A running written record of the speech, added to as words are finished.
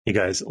Hey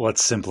guys,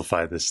 let's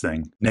simplify this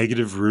thing.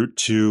 Negative root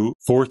 2,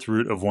 fourth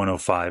root of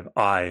 105,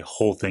 I,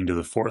 whole thing to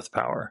the fourth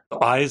power.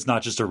 I is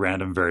not just a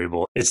random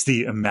variable, it's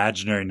the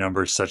imaginary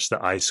number such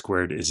that I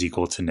squared is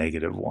equal to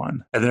negative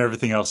 1. And then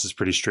everything else is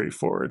pretty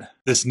straightforward.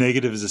 This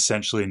negative is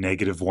essentially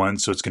negative 1,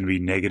 so it's going to be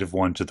negative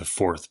 1 to the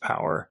fourth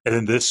power. And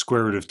then this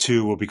square root of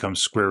 2 will become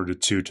square root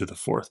of 2 to the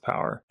fourth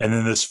power. And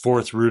then this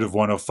fourth root of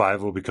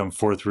 105 will become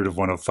fourth root of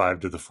 105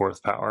 to the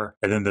fourth power.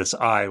 And then this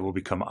I will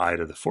become I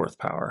to the fourth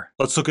power.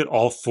 Let's look at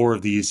all four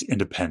of these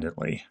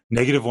independently.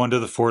 Negative 1 to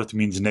the fourth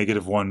means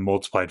negative 1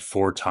 multiplied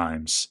 4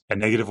 times. And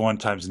negative 1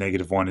 times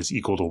negative 1 is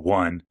equal to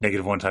 1.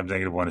 Negative 1 times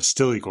negative 1 is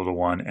still equal to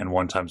 1. And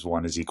 1 times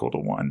 1 is equal to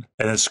 1.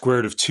 And then square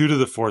root of 2 to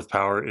the fourth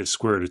power is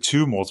square root of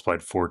 2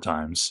 multiplied 4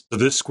 times. So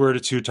this square root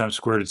of 2 times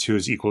square root of 2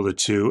 is equal to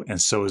 2. And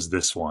so is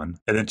this one.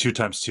 And then 2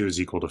 times 2 is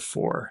equal to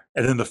 4.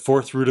 And then the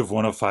fourth root of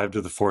 105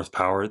 to the fourth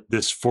power,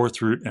 this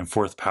fourth root and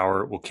fourth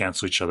power will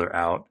cancel each other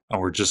out. And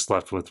we're just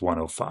left with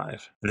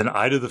 105. And then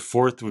I to the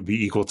fourth would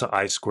be equal to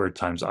I squared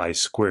times I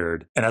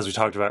squared. And as we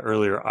talked about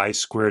earlier, I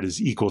squared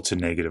is equal to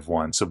negative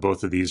 1. So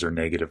both of these are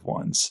negative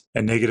 1s.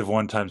 And negative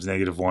 1 times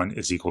negative 1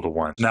 is equal to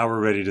 1. Now we're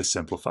ready to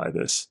simplify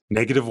this.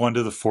 Negative 1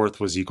 to the fourth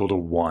was equal to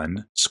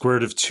 1. Square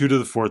root of 2 to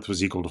the fourth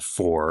was equal to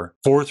 4.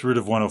 Fourth root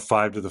of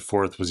 105 to the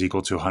fourth was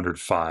equal to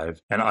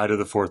 105. And I to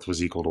the fourth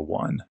was equal to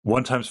 1.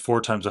 1 times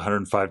 4 times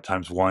 105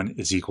 times 1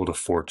 is equal to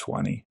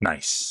 420.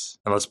 Nice.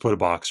 And let's put a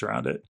box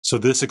around it. So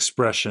this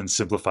expression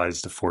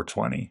simplifies to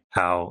 420.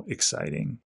 How exciting.